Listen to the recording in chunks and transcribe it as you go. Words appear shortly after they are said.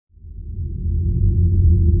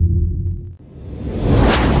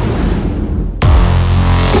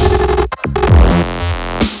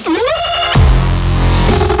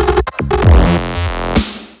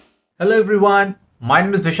everyone, my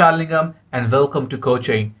name is Vishalingam and welcome to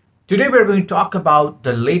Coaching. Today we're going to talk about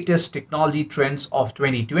the latest technology trends of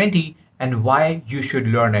 2020 and why you should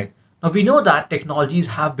learn it. Now we know that technologies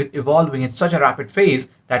have been evolving in such a rapid phase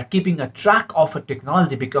that keeping a track of a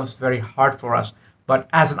technology becomes very hard for us. But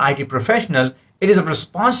as an IT professional, it is a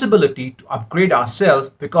responsibility to upgrade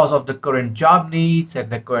ourselves because of the current job needs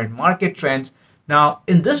and the current market trends. Now,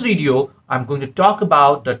 in this video, I'm going to talk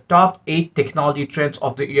about the top 8 technology trends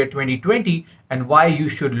of the year 2020 and why you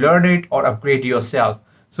should learn it or upgrade yourself.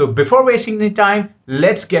 So before wasting any time,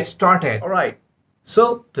 let's get started. All right.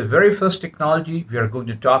 So the very first technology we are going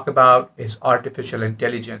to talk about is artificial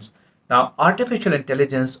intelligence. Now, artificial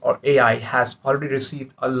intelligence or AI has already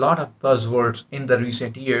received a lot of buzzwords in the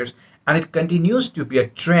recent years, and it continues to be a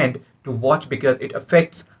trend to watch because it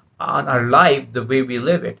affects on our life the way we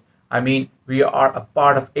live it. I mean, we are a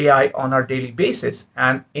part of AI on our daily basis.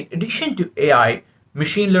 And in addition to AI,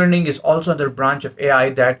 machine learning is also another branch of AI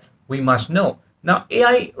that we must know. Now,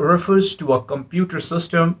 AI refers to a computer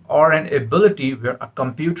system or an ability where a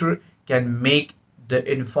computer can make the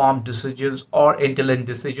informed decisions or intelligent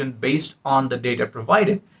decisions based on the data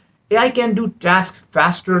provided. AI can do tasks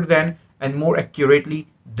faster than and more accurately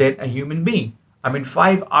than a human being. I mean,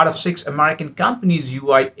 5 out of 6 American companies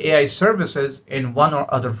use AI services in one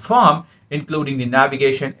or other form, including the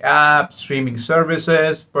navigation app, streaming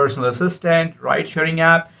services, personal assistant, ride-sharing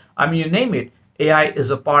app. I mean, you name it. AI is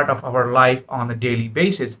a part of our life on a daily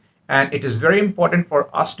basis. And it is very important for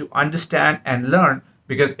us to understand and learn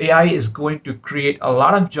because AI is going to create a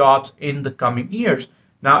lot of jobs in the coming years.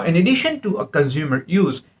 Now, in addition to a consumer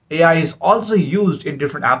use, AI is also used in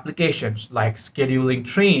different applications like scheduling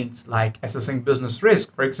trains, like assessing business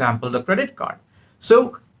risk, for example, the credit card.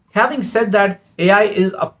 So having said that, AI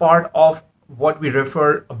is a part of what we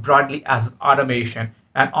refer broadly as automation.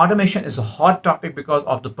 And automation is a hot topic because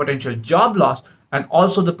of the potential job loss and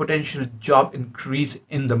also the potential job increase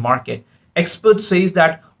in the market. Experts say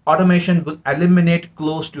that automation will eliminate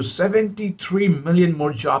close to 73 million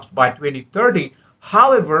more jobs by 2030.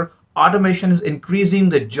 However, automation is increasing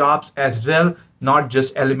the jobs as well, not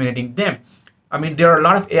just eliminating them. I mean, there are a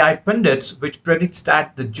lot of AI pundits which predicts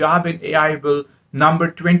that the job in AI will number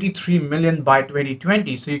 23 million by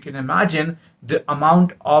 2020. So you can imagine the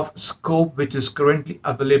amount of scope which is currently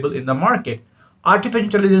available in the market. Artificial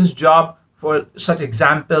intelligence job, for such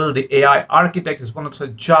example, the AI architect is one of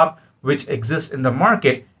such job which exists in the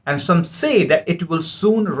market. And some say that it will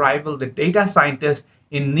soon rival the data scientists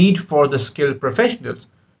in need for the skilled professionals.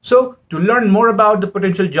 So to learn more about the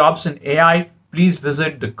potential jobs in AI, please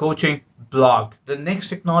visit the Qoaching blog. The next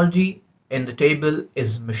technology in the table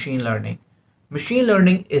is machine learning. Machine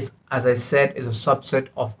learning is, as I said, is a subset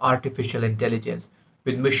of artificial intelligence.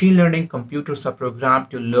 With machine learning, computers are programmed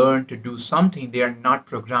to learn to do something they are not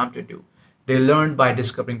programmed to do. They learn by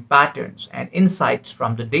discovering patterns and insights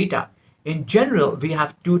from the data. In general, we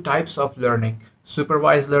have two types of learning,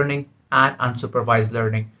 supervised learning and unsupervised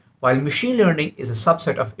learning. While machine learning is a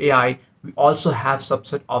subset of AI, we also have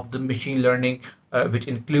subset of the machine learning, which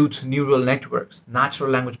includes neural networks,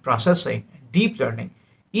 natural language processing, and deep learning.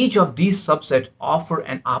 Each of these subsets offer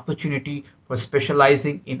an opportunity for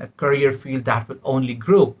specializing in a career field that will only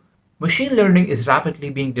grow. Machine learning is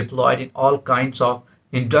rapidly being deployed in all kinds of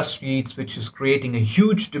industries, which is creating a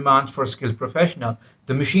huge demand for skilled professionals.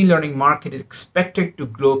 The machine learning market is expected to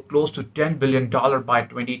grow close to $10 billion by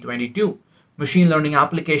 2022. Machine learning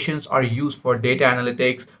applications are used for data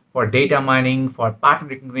analytics, for data mining, for pattern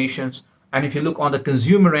recognitions. And if you look on the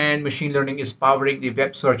consumer end, machine learning is powering the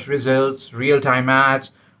web search results, real-time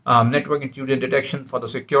ads, network intrusion detection for the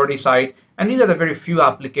security side. And these are the very few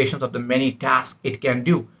applications of the many tasks it can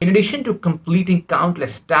do. In addition to completing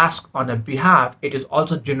countless tasks on a behalf, it is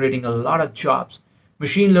also generating a lot of jobs.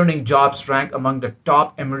 Machine learning jobs rank among the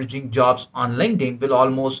top emerging jobs on LinkedIn with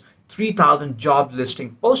almost 3,000 job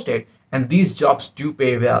listings posted. And these jobs do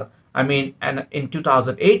pay well. I mean, and in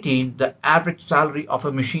 2018, the average salary of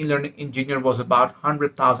a machine learning engineer was about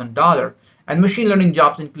 $100,000. And machine learning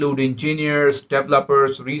jobs include engineers,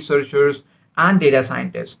 developers, researchers, and data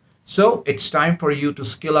scientists. So it's time for you to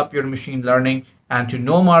skill up your machine learning. And to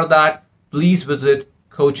know more of that, please visit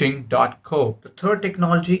Qoaching.co. The third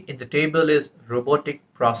technology in the table is robotic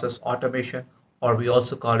process automation, or we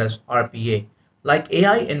also call it as RPA. Like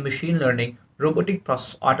AI and machine learning, robotic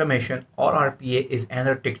process automation or RPA is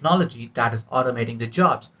another technology that is automating the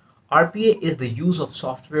jobs. RPA is the use of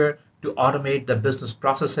software to automate the business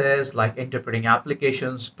processes like interpreting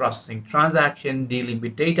applications, processing transactions, dealing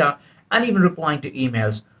with data, and even replying to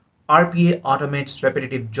emails. RPA automates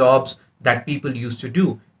repetitive jobs that people used to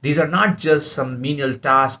do. These are not just some menial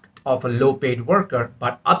tasks of a low paid worker,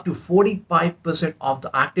 but up to 45% of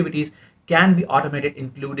the activities can be automated,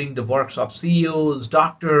 including the works of CEOs,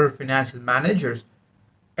 doctors, financial managers.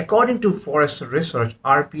 According to Forrester Research,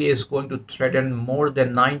 RPA is going to threaten more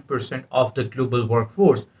than 9% of the global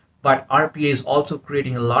workforce, but RPA is also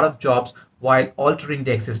creating a lot of jobs while altering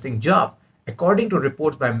the existing job. According to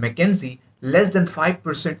reports by McKinsey, less than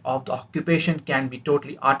 5% of the occupation can be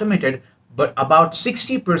totally automated, but about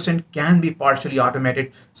 60% can be partially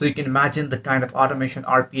automated. So you can imagine the kind of automation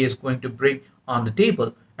RPA is going to bring on the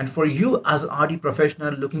table. And for you as an RD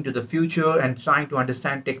professional looking to the future and trying to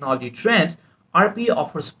understand technology trends, RPA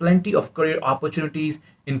offers plenty of career opportunities,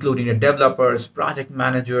 including the developers, project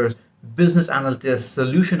managers, business analysts,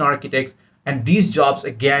 solution architects, and these jobs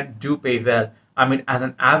again do pay well. I mean, as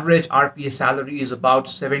an average RPA salary is about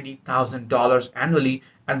 $70,000 annually,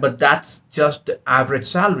 and but that's just the average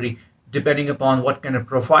salary. Depending upon what kind of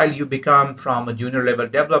profile you become, from a junior level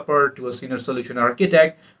developer to a senior solution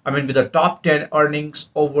architect, I mean, with the top 10 earnings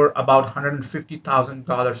over about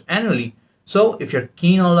 $150,000 annually. So if you're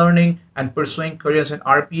keen on learning and pursuing careers in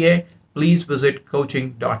RPA, please visit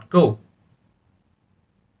Qoaching.co.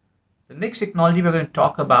 The next technology we're going to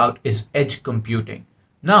talk about is edge computing.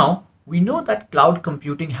 Now, we know that cloud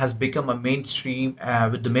computing has become a mainstream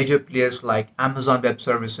with the major players like Amazon Web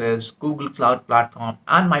Services, Google Cloud Platform,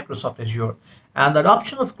 and Microsoft Azure. And the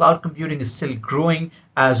adoption of cloud computing is still growing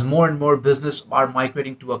as more and more businesses are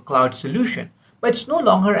migrating to a cloud solution. But it's no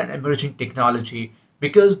longer an emerging technology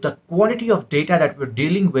because the quantity of data that we're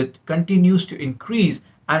dealing with continues to increase,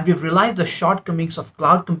 and we've realized the shortcomings of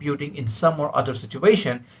cloud computing in some or other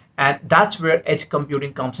situation, and that's where edge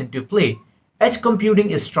computing comes into play. Edge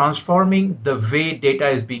computing is transforming the way data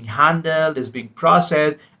is being handled, is being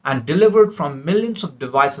processed, and delivered from millions of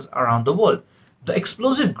devices around the world. The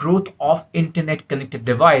explosive growth of internet connected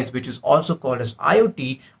device, which is also called as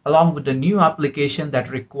IoT, along with the new application that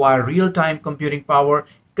require real-time computing power,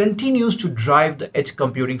 continues to drive the edge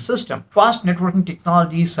computing system. Fast networking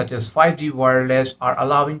technologies such as 5G wireless are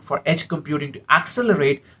allowing for edge computing to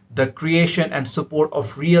accelerate the creation and support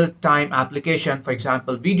of real-time application, for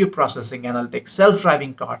example, video processing, analytics,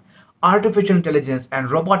 self-driving car, artificial intelligence,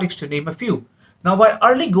 and robotics, to name a few. Now, while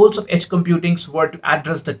early goals of edge computing were to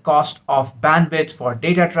address the cost of bandwidth for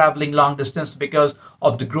data traveling long distance because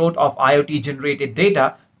of the growth of IoT generated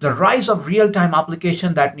data, the rise of real-time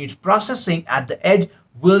application that needs processing at the edge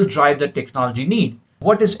will drive the technology need.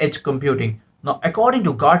 What is edge computing? Now, according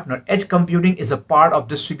to Gartner, edge computing is a part of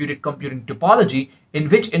distributed computing topology in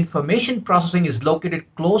which information processing is located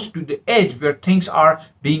close to the edge where things are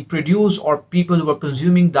being produced or people who are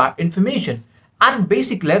consuming that information. At a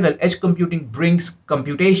basic level, edge computing brings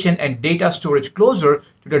computation and data storage closer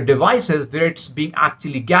to the devices where it's being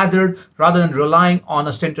actually gathered rather than relying on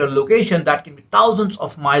a central location that can be thousands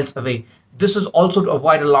of miles away. This is also to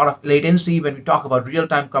avoid a lot of latency when we talk about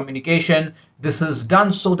real-time communication. This is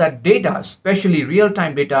done so that data, especially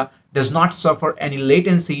real-time data, does not suffer any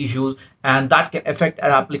latency issues, and that can affect our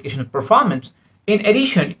application performance. In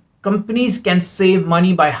addition, companies can save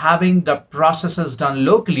money by having the processes done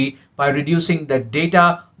locally by reducing the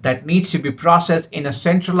data that needs to be processed in a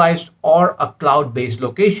centralized or a cloud-based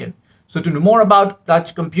location. So to know more about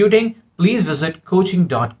edge computing, please visit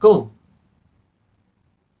Qoaching.co.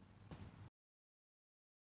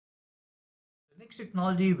 The next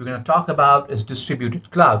technology we're going to talk about is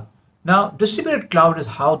distributed cloud. Now, distributed cloud is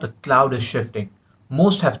how the cloud is shifting.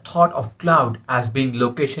 Most have thought of cloud as being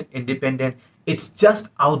location independent. It's just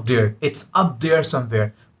out there. It's up there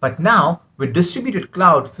somewhere. But now with distributed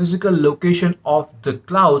cloud, physical location of the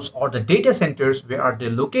clouds or the data centers where are they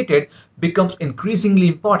located becomes increasingly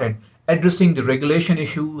important. Addressing the regulation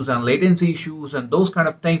issues and latency issues and those kind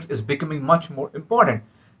of things is becoming much more important.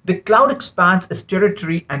 The cloud expands its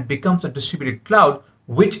territory and becomes a distributed cloud,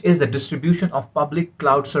 which is the distribution of public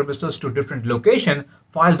cloud services to different locations,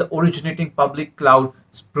 while the originating public cloud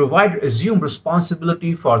provider assume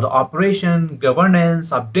responsibility for the operation, governance,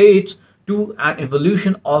 updates to an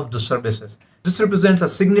evolution of the services. This represents a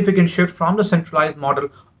significant shift from the centralized model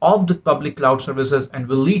of the public cloud services and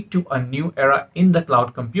will lead to a new era in the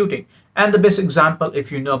cloud computing. And the best example,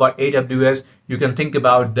 if you know about AWS, you can think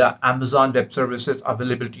about the Amazon Web Services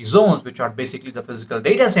availability zones, which are basically the physical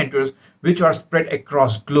data centers which are spread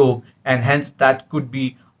across globe, and hence that could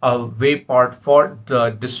be a way part for the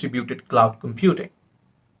distributed cloud computing.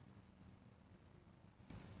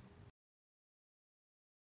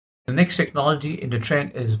 The next technology in the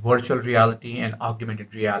trend is virtual reality and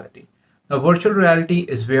augmented reality. Now, virtual reality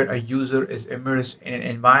is where a user is immersed in an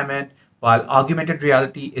environment, while augmented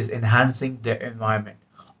reality is enhancing their environment.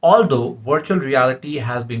 Although virtual reality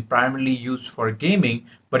has been primarily used for gaming,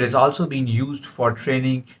 but it's also been used for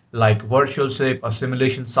training like virtual ship or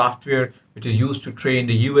simulation software, which is used to train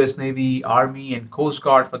the US Navy, Army, and Coast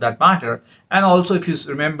Guard for that matter. And also, if you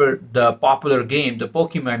remember the popular game, the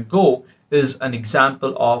Pokemon Go, is an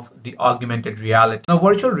example of the augmented reality. Now,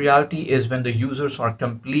 virtual reality is when the users are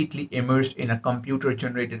completely immersed in a computer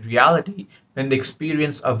generated reality when they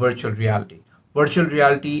experience a virtual reality. Virtual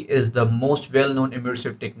reality is the most well-known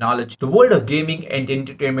immersive technology. The world of gaming and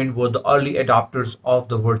entertainment were the early adopters of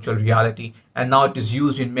the virtual reality, and now it is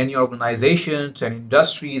used in many organizations and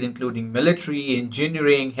industries, including military,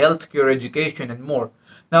 engineering, healthcare, education, and more.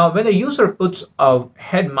 Now, when a user puts a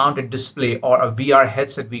head-mounted display or a VR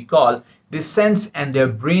headset we call, they sense and their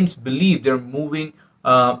brains believe they're moving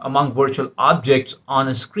among virtual objects on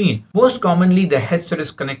a screen. Most commonly, the headset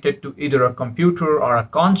is connected to either a computer or a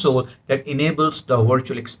console that enables the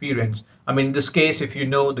virtual experience. I mean, in this case, if you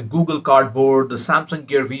know the Google Cardboard, the Samsung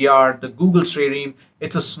Gear VR, the Google Stream,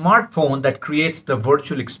 it's a smartphone that creates the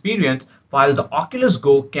virtual experience, while the Oculus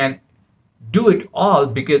Go can do it all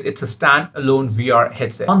because it's a standalone VR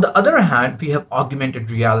headset. On the other hand, we have augmented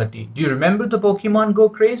reality. Do you remember the Pokemon Go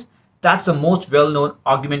craze? That's the most well-known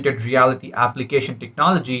augmented reality application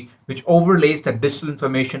technology which overlays the digital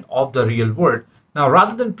information of the real world. Now,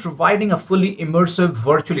 rather than providing a fully immersive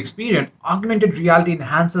virtual experience, augmented reality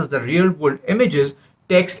enhances the real-world images,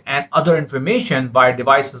 text, and other information via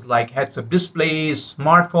devices like heads-up displays,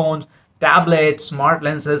 smartphones, tablets, smart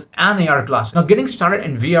lenses, and AR glasses. Now, getting started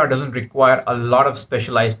in VR doesn't require a lot of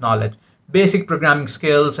specialized knowledge. Basic programming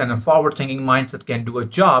skills and a forward-thinking mindset can do a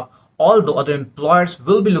job, although other employers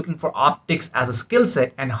will be looking for optics as a skill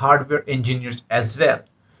set and hardware engineers as well.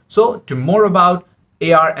 So, to more about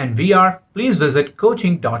AR and VR, please visit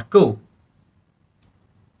Qoaching.co.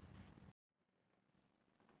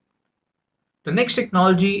 The next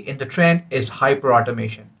technology in the trend is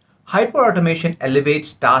hyperautomation. Hyperautomation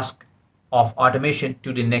elevates tasks of automation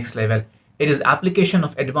to the next level. It is application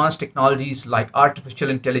of advanced technologies like artificial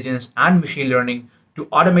intelligence and machine learning to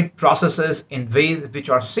automate processes in ways which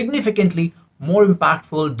are significantly more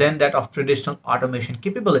impactful than that of traditional automation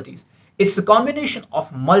capabilities. It's the combination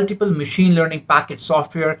of multiple machine learning package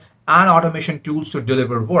software and automation tools to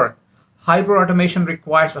deliver work. Hyperautomation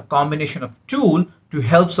requires a combination of tool to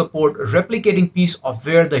help support replicating piece of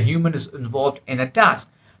where the human is involved in a task.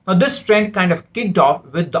 Now, this trend kind of kicked off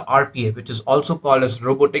with the RPA, which is also called as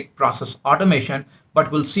robotic process automation,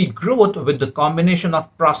 but will see growth with the combination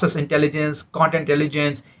of process intelligence, content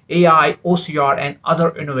intelligence, AI, OCR, and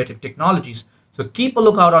other innovative technologies. So keep a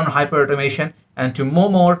lookout on hyperautomation, and to know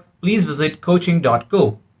more, please visit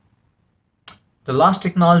Qoaching.co. The last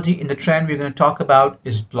technology in the trend we're going to talk about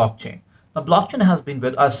is blockchain. Now, blockchain has been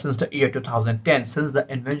with us since the year 2010, since the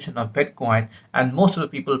invention of Bitcoin, and most of the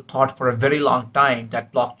people thought for a very long time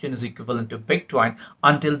that blockchain is equivalent to Bitcoin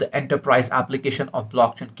until the enterprise application of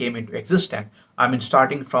blockchain came into existence. I mean,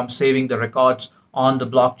 starting from saving the records on the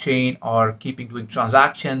blockchain or keeping doing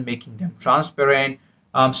transactions, making them transparent.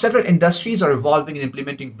 Several industries are evolving and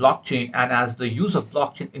implementing blockchain, and as the use of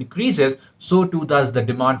blockchain increases, so too does the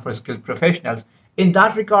demand for skilled professionals. In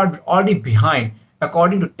that regard, we're already behind.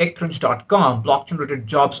 According to TechCrunch.com, blockchain-related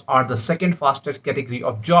jobs are the second fastest category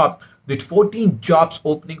of jobs, with 14 jobs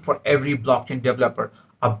opening for every blockchain developer.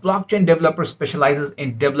 A blockchain developer specializes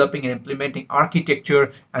in developing and implementing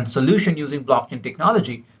architecture and solution using blockchain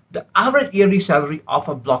technology. The average yearly salary of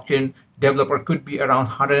a blockchain developer could be around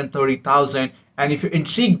 130,000. And if you're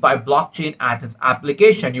intrigued by blockchain and its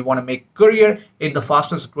application, you want to make career in the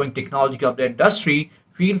fastest growing technology of the industry,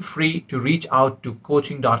 feel free to reach out to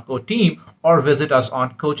Qoaching.co team or visit us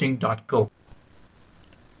on Qoaching.co.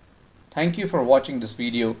 Thank you for watching this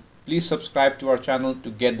video. Please subscribe to our channel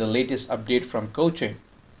to get the latest update from Qoaching.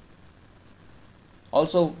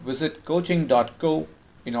 Also visit Qoaching.co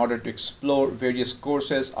in order to explore various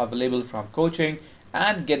courses available from Qoaching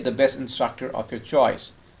and get the best instructor of your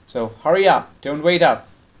choice. So hurry up, don't wait up.